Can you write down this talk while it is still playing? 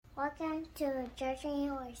Welcome to Judging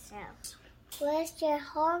Yourself. Where's your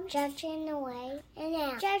home? Judging the way, and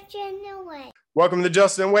now judging the way. Welcome to the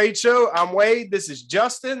Justin and Wade Show. I'm Wade. This is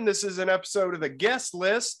Justin. This is an episode of the guest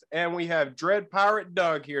list, and we have Dread Pirate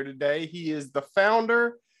Doug here today. He is the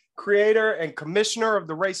founder, creator, and commissioner of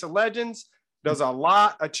the Race of Legends. Does a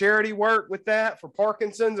lot of charity work with that for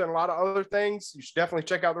Parkinson's and a lot of other things. You should definitely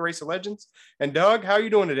check out the Race of Legends. And Doug, how are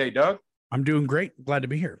you doing today, Doug? I'm doing great. Glad to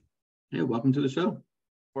be here. Yeah, welcome to the show.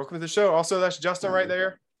 Welcome to the show. Also, that's Justin right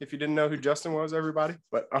there. If you didn't know who Justin was, everybody.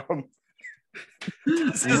 But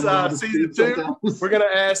this is season 2. We're going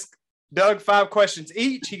to ask Doug 5 questions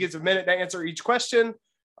each. He gets a minute to answer each question.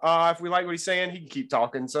 If we like what he's saying, he can keep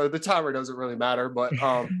talking. So the timer doesn't really matter. But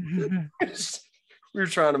we were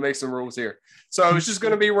trying to make some rules here. So it's just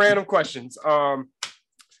going to be random questions.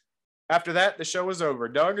 After that, the show is over.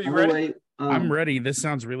 Doug, are you ready? I'm ready. This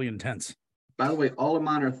sounds really intense. By the way, all of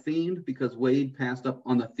mine are themed because Wade passed up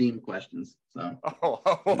on the theme questions. So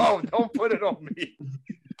don't put it on me.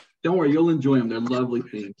 Don't worry, you'll enjoy them. They're lovely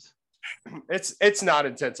themes. It's not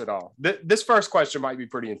intense at all. This first question might be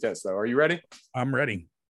pretty intense, though. Are you ready? I'm ready.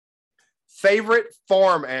 Favorite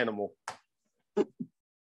farm animal?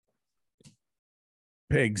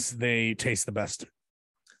 Pigs. They taste the best.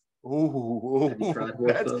 Ooh, Have you tried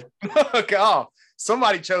horse God,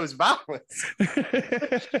 somebody chose violence.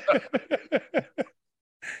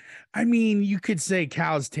 I mean, you could say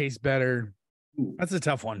cows taste better. That's a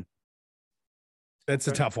tough one. That's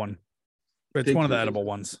a tough one. But it's one of the edible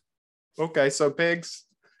ones. Okay, so pigs.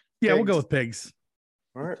 Yeah, we'll go with pigs.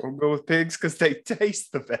 All right, we'll go with pigs because they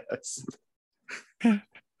taste the best. I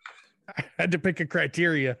had to pick a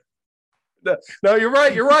criteria. No, you're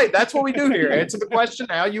right. You're right. That's what we do here. Answer the question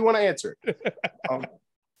how you want to answer it.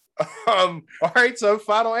 All right. So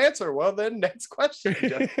final answer. Well, then next question.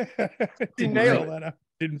 Didn't nail that up.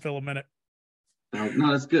 Didn't fill a minute.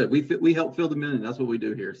 No, that's good. We help fill the minute. That's what we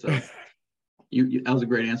do here. So you that was a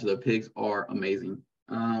great answer. The pigs are amazing.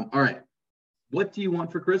 All right. What do you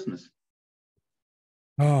want for Christmas?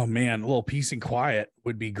 Oh man, a little peace and quiet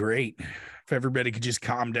would be great. If everybody could just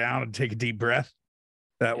calm down and take a deep breath.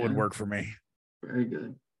 That would work for me. Very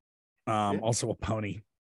good. Also a pony.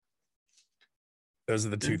 Those are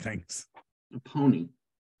the two things. A pony.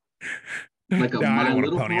 Like no, I don't want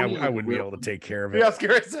a pony. I wouldn't be able to take care of it. Yeah, I was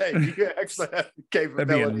going to say, you actually have the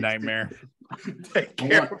capability. That'd be a nightmare. Take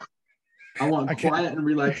care. I want quiet and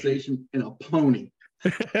relaxation in a pony.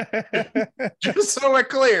 Just so we're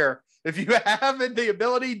clear, if you have the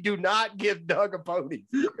ability, do not give Doug a pony.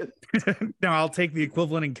 No, I'll take the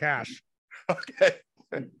equivalent in cash. Okay.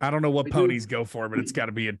 I don't know what ponies go for, but it's got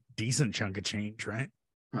to be a decent chunk of change, right?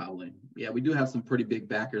 Probably. Yeah, we do have some pretty big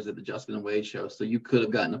backers at the Justin and Wade show, so you could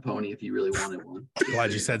have gotten a pony if you really wanted one.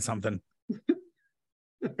 Glad you said something.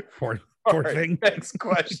 Poor right, thing. Next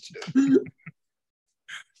question.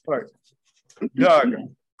 All right. Doug,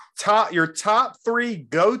 your top 3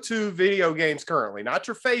 go-to video games currently, not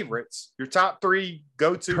your favorites, your top 3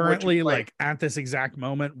 go-to. Currently, like at this exact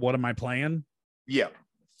moment, what am I playing? Yeah.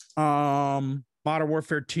 Modern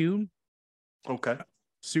Warfare 2. Okay.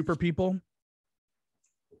 Super People.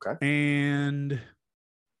 Okay. And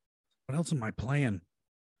what else am I playing?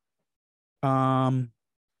 I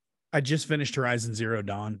just finished Horizon Zero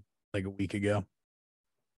Dawn like a week ago.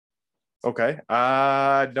 Okay.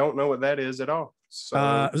 I don't know what that is at all. So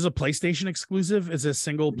it was a PlayStation exclusive. It's a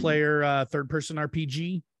single player third-person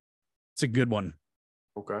RPG. It's a good one.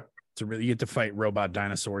 Okay. You get to fight robot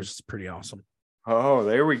dinosaurs. It's pretty awesome. Oh,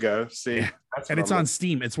 there we go. See, yeah. And it's on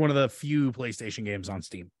Steam. It's one of the few PlayStation games on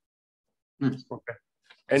Steam. Okay.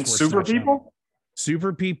 And Super People?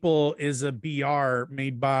 Super People is a BR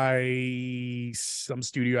made by some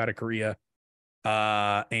studio out of Korea.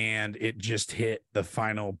 And it just hit the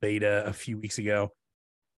final beta a few weeks ago.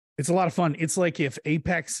 It's a lot of fun. It's like if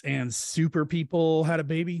Apex and Super People had a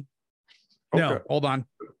baby. Okay. No, hold on.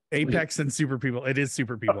 Apex and Super People. It is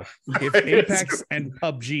Super People. If Apex and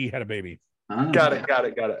PUBG had a baby. Got it.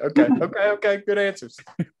 Okay. Good answers.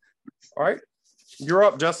 All right. You're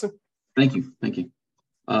up, Justin. Thank you.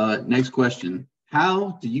 Next question.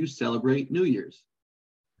 How do you celebrate New Year's?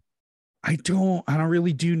 I don't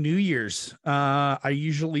really do New Year's. I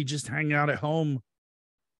usually just hang out at home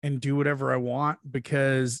and do whatever I want,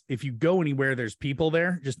 because if you go anywhere, there's people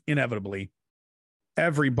there, just inevitably.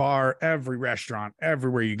 Every bar, every restaurant,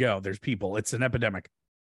 everywhere you go, there's people. It's an epidemic.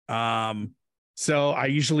 So I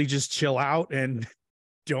usually just chill out and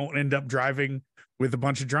don't end up driving with a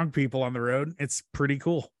bunch of drunk people on the road. It's pretty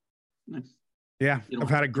cool. Nice. Yeah, I've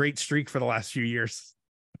had a great streak for the last few years.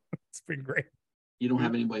 It's been great. You don't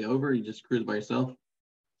have anybody over? You just cruise by yourself?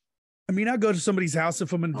 I mean, I'll go to somebody's house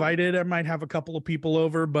if I'm invited. I might have a couple of people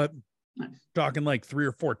over, but Nice. talking like 3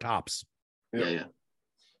 or 4 tops. Yeah.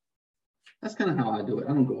 That's kind of how I do it.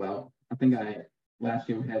 I don't go out. I think last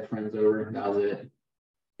year we had friends over, and that was it.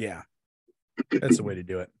 Yeah. That's the way to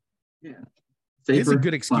do it. Yeah. It's a Safer,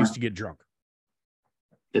 good excuse fun. to get drunk.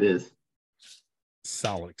 It is.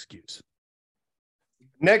 Solid excuse.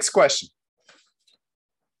 Next question.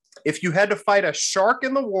 If you had to fight a shark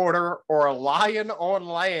in the water or a lion on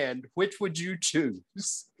land, which would you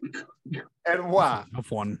choose? And why?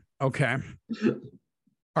 Tough one. Okay.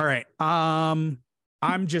 All right.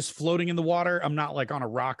 I'm just floating in the water. I'm not like on a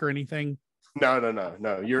rock or anything.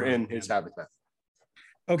 No. You're in his habitat.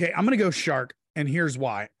 Okay, I'm gonna go shark, and here's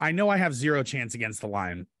why. I know I have 0 chance against the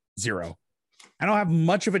lion. 0. I don't have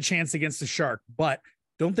much of a chance against the shark, but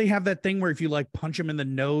don't they have that thing where if you like punch them in the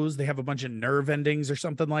nose, they have a bunch of nerve endings or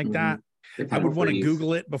something like that? I would want to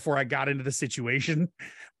Google it before I got into the situation.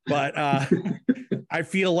 But I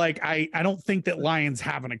feel like I don't think that lions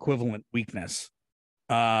have an equivalent weakness.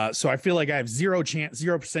 So I feel like I have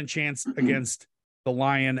 0% chance against the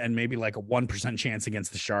lion and maybe like a 1% chance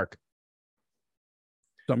against the shark.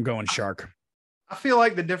 So I'm going shark. I feel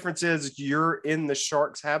like the difference is you're in the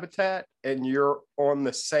shark's habitat and you're on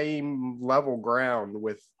the same level ground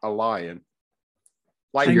with a lion.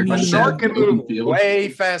 Like a shark can move way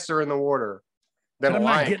faster in the water than I'm a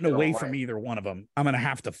lion. not getting away from either one of them. I'm going to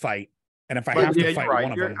have to fight. And if I have yeah, to fight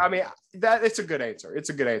one of them. I mean, it's a good answer. It's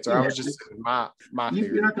a good answer. Yeah. I was just saying my theory.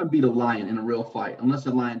 You're not going to beat a lion in a real fight unless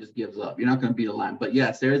the lion just gives up. You're not going to beat a lion. But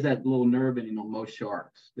yes, there is that little nerve ending on most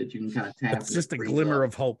sharks that you can kind of tap. It's just a glimmer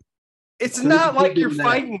of hope. It's not like you're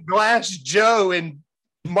fighting Glass Joe and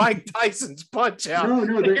Mike Tyson's Punch Out.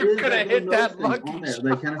 No, you're going to hit that lucky shot.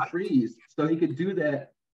 They kind of freeze. So he could do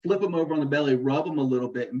that, flip him over on the belly, rub him a little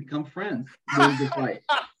bit, and become friends during the fight.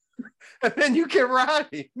 And then you can ride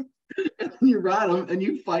him. And you ride them and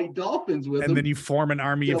you fight dolphins with them. And then you form an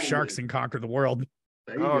army of sharks and conquer the world.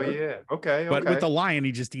 Yeah. Okay. But with the lion,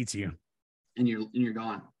 he just eats you. And you're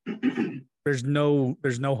gone. There's no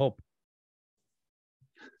hope.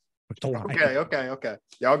 With the lion. Okay.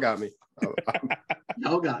 Y'all got me.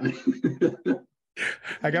 Y'all got me.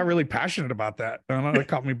 I got really passionate about that. I don't know, it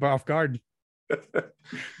caught me off guard. Good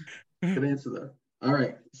answer though. All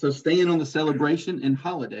right. So staying on the celebration and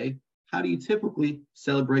holiday, how do you typically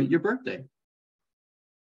celebrate your birthday?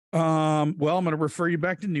 Well, I'm going to refer you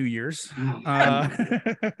back to New Year's. I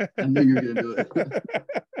knew you were going to do it.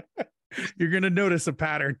 You're going to notice a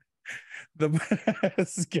pattern.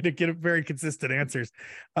 This is going to get very consistent answers.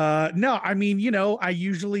 No, I mean, I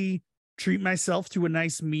usually treat myself to a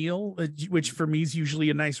nice meal, which for me is usually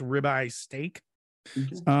a nice ribeye steak.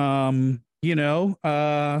 Okay. How do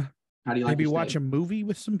you like maybe watch a movie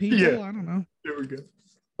with some people? Yeah. I don't know. There we go.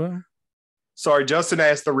 Well, sorry, Justin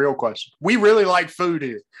asked the real question. We really like food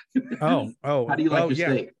here. Oh. How do you like your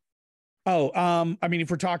steak? I mean, if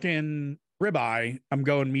we're talking ribeye, I'm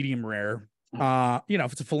going medium rare.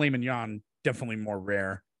 If it's a filet mignon, definitely more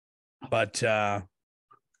rare. But yeah,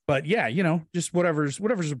 just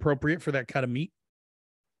whatever's appropriate for that cut of meat.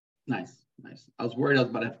 Nice. I was worried I was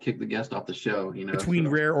about to have to kick the guest off the show. Between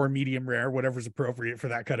rare or medium rare, whatever's appropriate for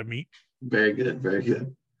that cut of meat. Very good. Very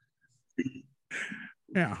good.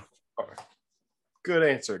 Yeah. All right. Good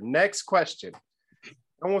answer. Next question.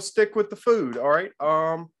 And we'll stick with the food. All right.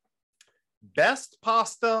 Best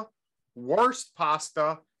pasta, worst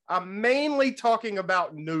pasta. I'm mainly talking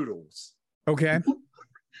about noodles. Okay.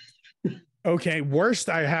 Okay. Worst,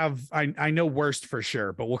 I know worst for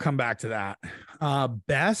sure, but we'll come back to that.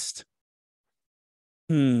 Best.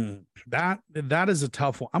 That is a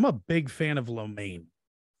tough one. I'm a big fan of lo mein.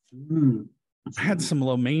 I had some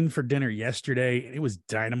lo mein for dinner yesterday, and it was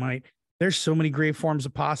dynamite. There's so many great forms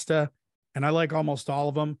of pasta, and I like almost all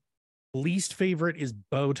of them. Least favorite is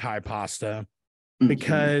bow tie pasta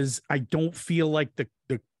because I don't feel like the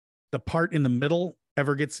part in the middle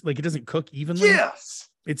ever gets, like, it doesn't cook evenly. Yes.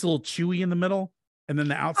 It's a little chewy in the middle, and then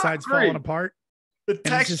the outside's falling apart. The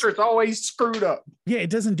texture is always screwed up. Yeah,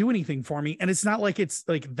 it doesn't do anything for me. And it's not like it's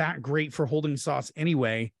like that great for holding sauce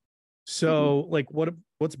anyway. So like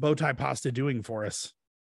what's bow tie pasta doing for us?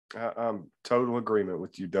 I'm total agreement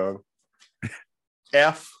with you, Doug.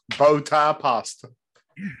 F bow tie pasta.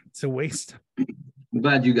 It's a waste. I'm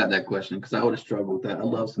glad you got that question because I would have struggled with that. I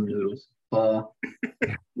love some noodles.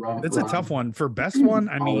 That's a tough one. For best one,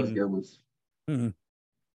 I mean. Good ones.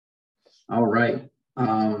 All right.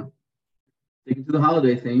 Sticking to the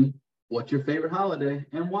holiday theme, what's your favorite holiday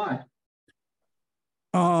and why?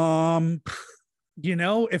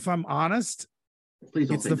 If I'm honest, please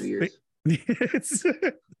don't say New Year's. It's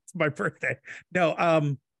my birthday.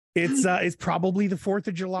 No, it's probably the 4th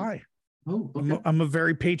of July. Oh, okay. I'm a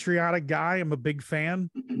very patriotic guy. I'm a big fan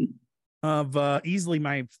of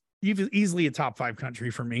easily a top 5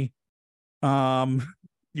 country for me.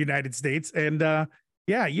 United States. And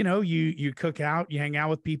yeah, you cook out, you hang out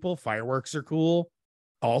with people, fireworks are cool.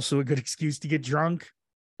 Also a good excuse to get drunk.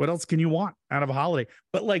 What else can you want out of a holiday?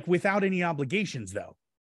 But like without any obligations though.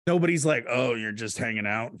 Nobody's like, oh, you're just hanging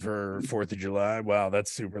out for 4th of July. Wow,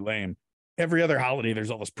 that's super lame. Every other holiday, there's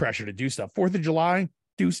all this pressure to do stuff. 4th of July,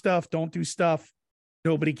 do stuff, don't do stuff.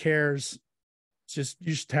 Nobody cares. It's just,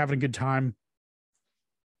 you're just having a good time.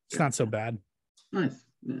 It's not so bad. Nice.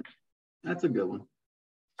 Yeah. That's a good one.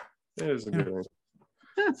 It is a good one.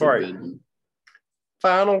 That's All a right. good one.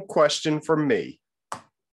 Final question from me.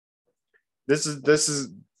 This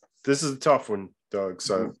is a tough one, Doug.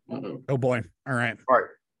 So, Uh-oh. Oh boy. All right.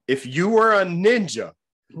 if you were a ninja,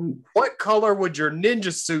 Ooh. what color would your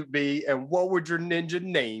ninja suit be, and what would your ninja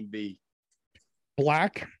name be?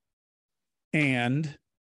 Black and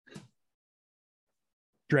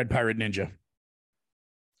Dread Pirate Ninja.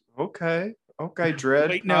 Okay, Dread.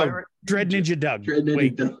 Wait, no, Pirate Dread Ninja Doug. Dread Ninja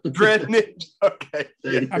Wait, Doug. Dread Ninja. Okay,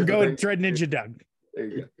 There you I'm go. going Dread Ninja Doug. There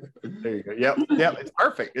you go. Yep. It's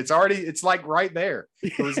perfect. It's like right there.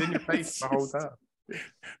 It was in your face the whole time.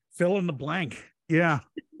 Fill in the blank. Yeah.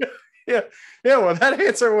 Yeah. Well, that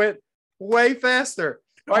answer went way faster.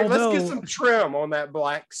 All right, let's get Although- some trim on that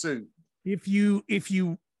black suit. If you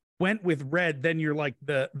went with red, then you're like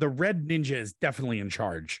the red ninja is definitely in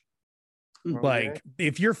charge. Like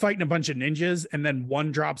if you're fighting a bunch of ninjas and then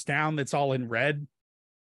one drops down that's all in red,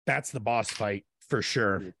 that's the boss fight for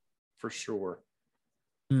sure. For sure.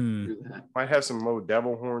 Do that. Might have some low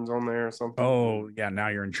devil horns on there or something. Oh yeah, now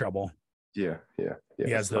you're in trouble. Yeah. He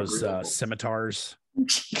has those reasonable. scimitars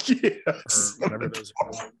Yes. or whatever those are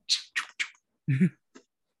called.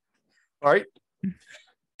 All right.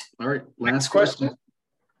 All right. Next Last question. question.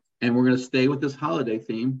 And we're going to stay with this holiday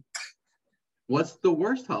theme. What's the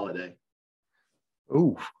worst holiday?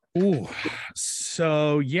 Ooh. Ooh.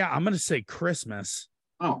 So yeah, I'm gonna say Christmas.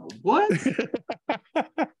 Oh, what? Joe,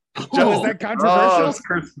 is that controversial? it's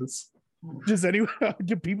Christmas. Does anyone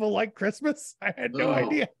do people like Christmas? I had no Oh.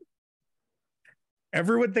 idea.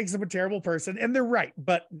 Everyone thinks I'm a terrible person, and they're right,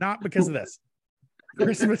 but not because of this.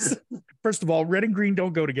 Christmas, first of all, red and green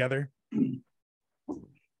don't go together.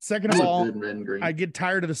 Second of all, Good red and green. I get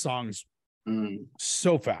tired of the songs Mm.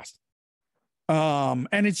 so fast. And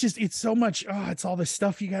it's so much, it's all this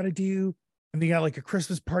stuff you got to do. And you got like a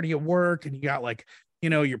Christmas party at work, and you got like,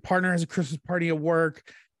 your partner has a Christmas party at work.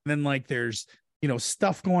 And then like there's,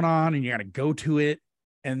 stuff going on and you got to go to it.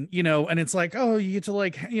 And, and it's like, oh, you get to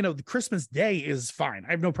like, the Christmas day is fine.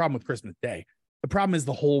 I have no problem with Christmas day. The problem is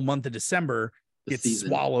the whole month of December The gets season.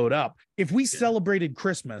 swallowed up. If we celebrated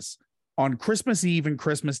Christmas on Christmas Eve and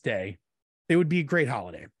Christmas Day, it would be a great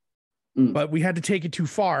holiday. Mm. But we had to take it too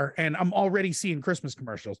far. And I'm already seeing Christmas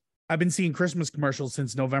commercials. I've been seeing Christmas commercials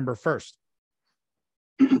since November 1st.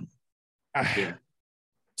 Yeah.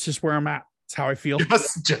 It's just where I'm at. It's how I feel.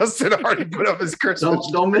 Justin already put up his Christmas.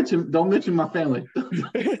 Don't mention my family.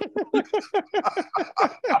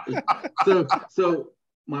 So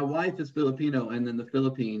my wife is Filipino, and in the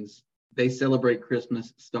Philippines, they celebrate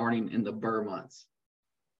Christmas starting in the Burr months.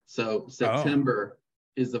 So September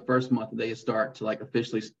is the first month they start to like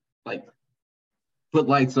officially like put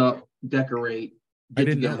lights up, decorate, I get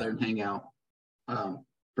didn't know together, that. and hang out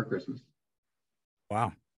for Christmas.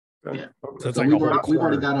 Wow. Yeah. So it's So like we've a whole already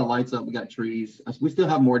quarter. got our lights up. We got trees. We still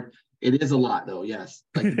have more. It is a lot though. Yes,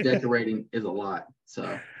 like the decorating is a lot.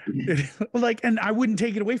 So Like, and I wouldn't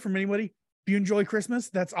take it away from anybody. If you enjoy Christmas,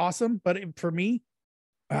 that's awesome. But for me,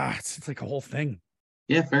 it's like a whole thing.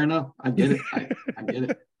 yeah, fair enough. I get it. I get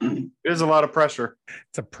it. There's a lot of pressure.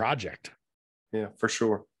 It's a project. Yeah, for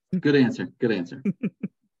sure. Good answer. Good answer.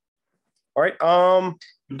 All right.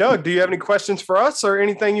 Doug, do you have any questions for us or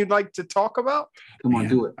anything you'd like to talk about? Come on, Man,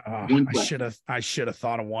 do it. One I question. should have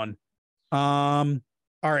thought of one. All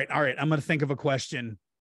right. I'm gonna think of a question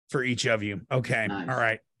for each of you. Okay. Nice. All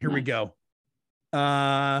right. Here we Nice.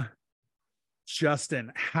 go.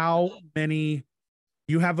 Justin, how many?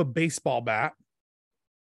 You have a baseball bat.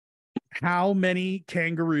 How many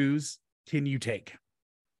kangaroos can you take?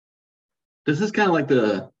 This is kind of like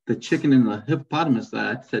the chicken and the hippopotamus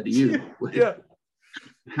that I said to you. Yeah.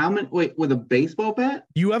 How many? Wait, with a baseball bat?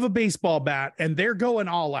 You have a baseball bat, and they're going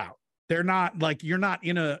all out. They're not like you're not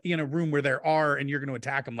in a room where there are, and you're going to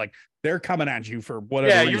attack them. Like they're coming at you for whatever.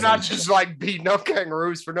 Yeah, reason. you're not just like beating up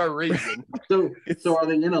kangaroos for no reason. So are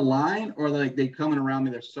they in a line or like they coming around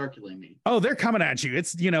me? They're circling me. Oh, they're coming at you.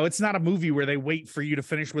 It's it's not a movie where they wait for you to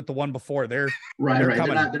finish with the one before. They're Right, They're right.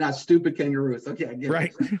 coming. They're not stupid kangaroos. Okay, I get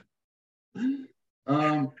right. it.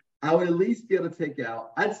 I would at least be able to take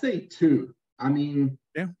out, I'd say 2. I mean,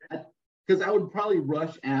 yeah, because I would probably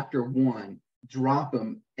rush after 1, drop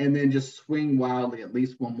him, and then just swing wildly at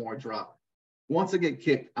least 1 more drop. Once I get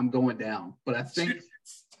kicked, I'm going down. But I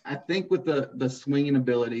think with the swinging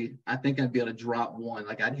ability, I think I'd be able to drop 1.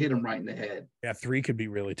 Like I'd hit him right in the head. Yeah, 3 could be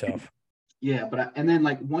really tough. Yeah, but and then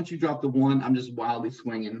like once you drop the 1, I'm just wildly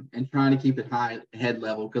swinging and trying to keep it high head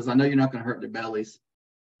level because I know you're not going to hurt their bellies.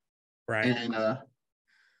 Right. And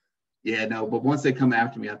yeah, no, but once they come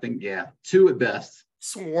after me, I think 2 at best.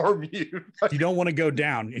 Swarm you. You don't want to go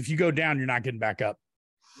down. If you go down, you're not getting back up.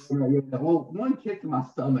 Well, 1 kick to my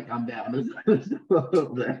stomach, I'm down.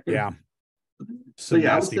 Yeah. So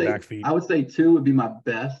yeah, I would say 2 would be my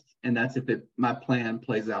best, and that's if my plan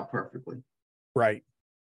plays out perfectly. Right.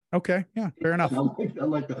 Okay. Yeah. Fair enough. I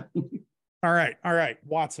like that. All right,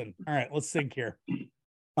 Watson. All right, let's think here.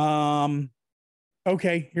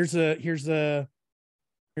 Okay. Here's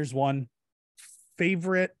one.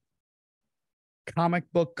 Favorite comic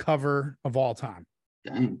book cover of all time.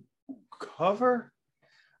 Dang. Cover?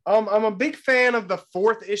 I'm a big fan of the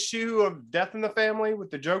 4th issue of Death in the Family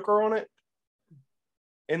with the Joker on it.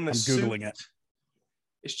 In the suit. Googling it.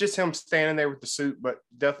 It's just him standing there with the suit, but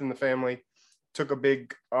Death in the Family took a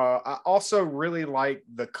big I also really like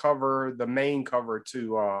the main cover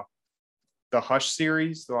to the Hush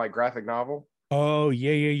series, the like graphic novel. Oh,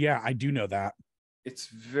 yeah. I do know that. It's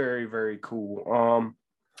very, very cool.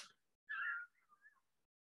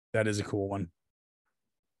 That is a cool one.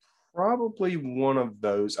 Probably one of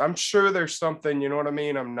those. I'm sure there's something, you know what I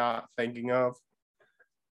mean, I'm not thinking of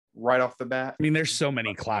right off the bat. I mean, there's so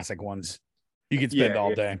many classic ones. You could spend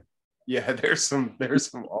all day. Yeah, there's some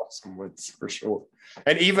awesome ones for sure.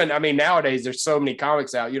 And even, I mean, nowadays there's so many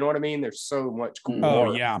comics out, you know what I mean? There's so much cool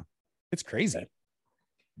art. Yeah. It's crazy.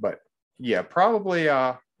 But yeah, probably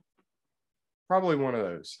one of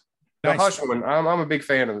those. The Nice. Hush one, I'm a big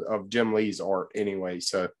fan of Jim Lee's art anyway,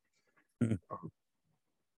 so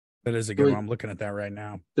that is a good one. I'm looking at that right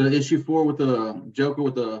now. The issue 4 with the Joker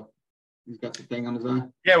he's got the thing on his eye.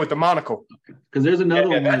 Yeah, with the monocle. Because there's another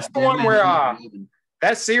one. That's the one where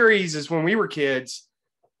that series is when we were kids,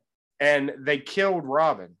 and they killed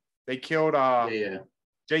Robin. They killed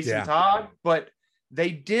Jason Todd, but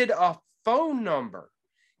they did a phone number.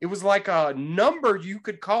 It was like a number you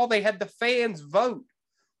could call. They had the fans vote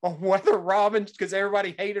on whether Robin, because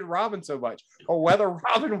everybody hated Robin so much, or whether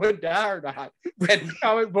Robin would die or not. And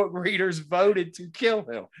comic book readers voted to kill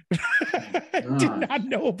him. I did not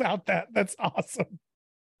know about that. That's awesome.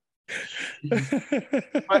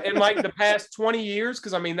 But in like the past 20 years,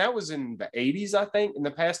 because I mean, that was in the 80s, I think. In the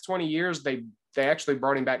past 20 years, they actually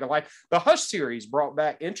brought him back to life. The Hush series brought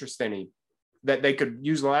back interest in him, that they could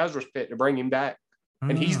use the Lazarus Pit to bring him back.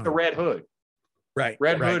 And he's the Red Hood. Right.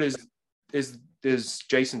 Red Hood is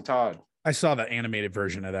Jason Todd. I saw the animated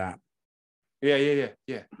version of that. Yeah. The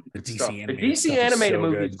The DC animated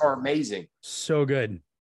movies are amazing. So good.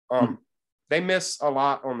 They miss a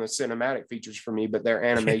lot on the cinematic features for me, but their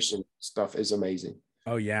animation stuff is amazing.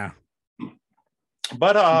 Oh yeah.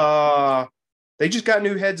 But they just got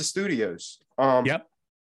new heads of studios. Yep.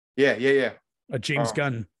 Yeah. James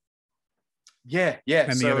Gunn. Yeah.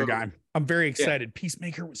 And the other guy. I'm very excited.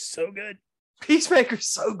 Peacemaker was so good. Peacemaker's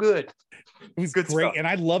so good. It was good great. stuff. And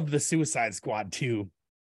I loved the Suicide Squad too.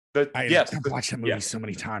 I've watched that movie so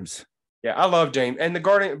many times. Yeah, I love James and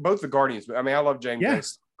both the Guardians. I mean, I love James. Yeah.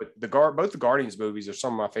 But both the Guardians movies are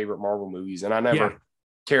some of my favorite Marvel movies, and I never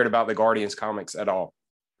cared about the Guardians comics at all.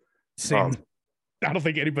 Same. I don't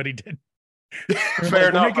think anybody did. Fair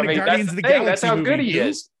enough. I mean, that's the thing. That's how movie. good he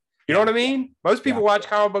is. You know what I mean? Most people watch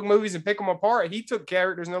comic book movies and pick them apart. He took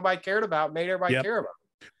characters nobody cared about, made everybody care about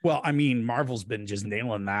them. Well, I mean, Marvel's been just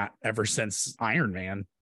nailing that ever since Iron Man.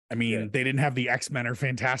 I mean, they didn't have the X-Men or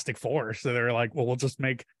Fantastic Four, so they're like, well, we'll just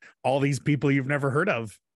make all these people you've never heard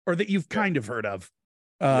of, or that you've kind of heard of,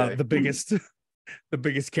 the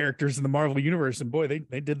biggest characters in the Marvel universe. And boy,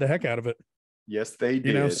 they did the heck out of it. Yes, they did.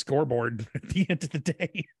 You know, scoreboard at the end of the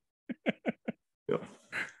day. Made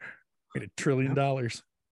 $1 trillion.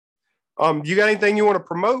 You got anything you want to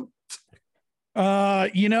promote?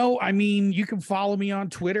 I mean, you can follow me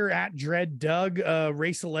on Twitter at Dread Doug.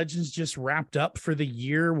 Race of Legends just wrapped up for the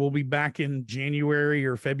year. We'll be back in January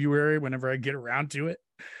or February whenever I get around to it.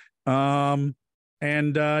 You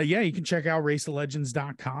can check out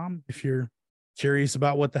raceoflegends.com if you're curious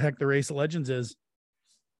about what the heck the Race of Legends is.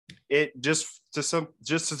 It just so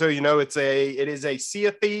you know, it is a Sea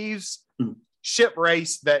of Thieves ship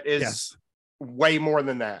race that is way more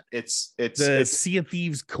than that. It's Sea of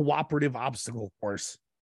Thieves cooperative obstacle course.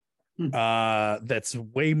 That's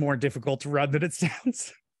way more difficult to run than it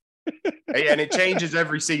sounds. And it changes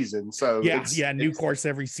every season. So new course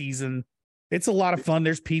every season. It's a lot of fun.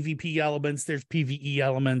 There's PvP elements, there's PvE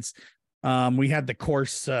elements. We had the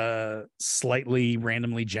course slightly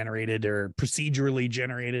randomly generated or procedurally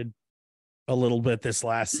generated a little bit this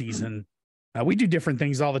last season. We do different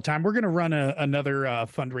things all the time. We're going to run another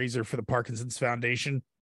fundraiser for the Parkinson's Foundation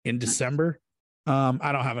in December.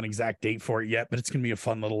 I don't have an exact date for it yet, but it's going to be a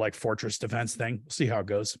fun little like Fortress Defense thing. We'll see how it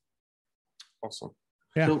goes. Awesome.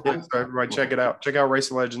 Yeah. So everybody check it out. Check out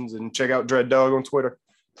Race of Legends and check out Dread Doug on Twitter.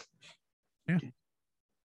 Yeah.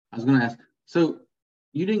 I was going to ask, so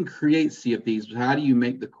you didn't create Sea of Thieves, but how do you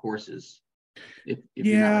make the courses? If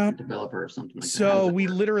you're not a developer or something like that. So we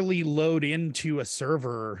literally load into a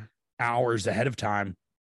server hours ahead of time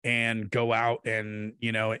and go out and,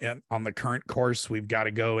 on the current course, we've got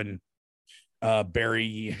to go and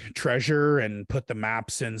bury treasure and put the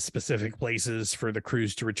maps in specific places for the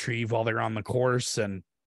crews to retrieve while they're on the course and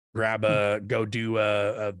go do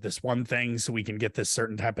this one thing so we can get this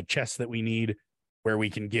certain type of chest that we need, where we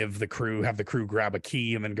can have the crew grab a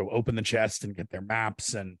key and then go open the chest and get their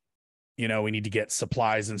maps. And, we need to get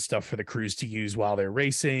supplies and stuff for the crews to use while they're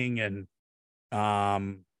racing. And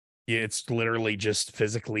it's literally just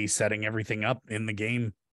physically setting everything up in the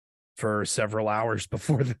game for several hours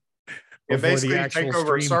before the basically actual take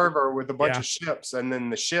over stream. A server with a bunch of ships, and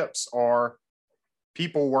then the ships are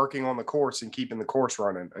people working on the course and keeping the course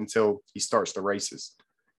running until he starts the races.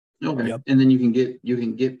 Okay. Yep. And then you can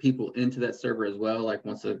get people into that server as well, like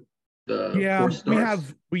once the course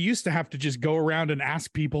starts. We used to have to just go around and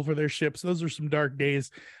ask people for their ships. Those are some dark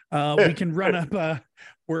days. We can run up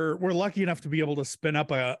we're lucky enough to be able to spin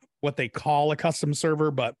up what they call a custom server,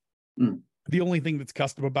 but the only thing that's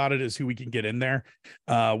custom about it is who we can get in there.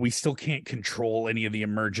 We still can't control any of the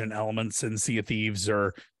emergent elements in Sea of Thieves,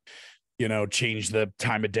 or change the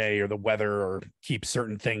time of day or the weather, or keep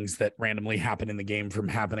certain things that randomly happen in the game from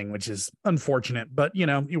happening, which is unfortunate, but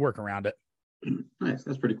you work around it. Nice.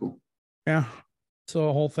 That's pretty cool. Yeah. So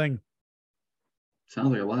a whole thing.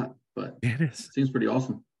 Sounds like a lot, but it seems pretty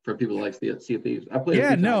awesome for people like Sea of Thieves. I played.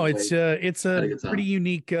 It's a pretty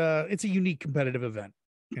unique. It's a unique competitive event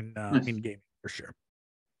in gaming for sure.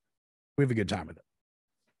 We have a good time with it.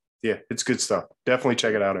 Yeah, it's good stuff. Definitely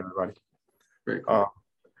check it out, everybody. Very cool.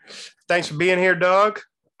 Thanks for being here, Doug.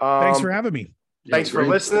 Thanks for having me. Thanks for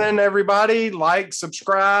listening, everybody. Like,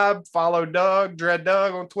 subscribe, follow Doug, Dread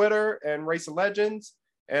Doug on Twitter, and Race of Legends.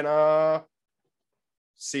 And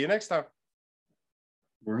see you next time.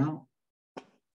 We're out.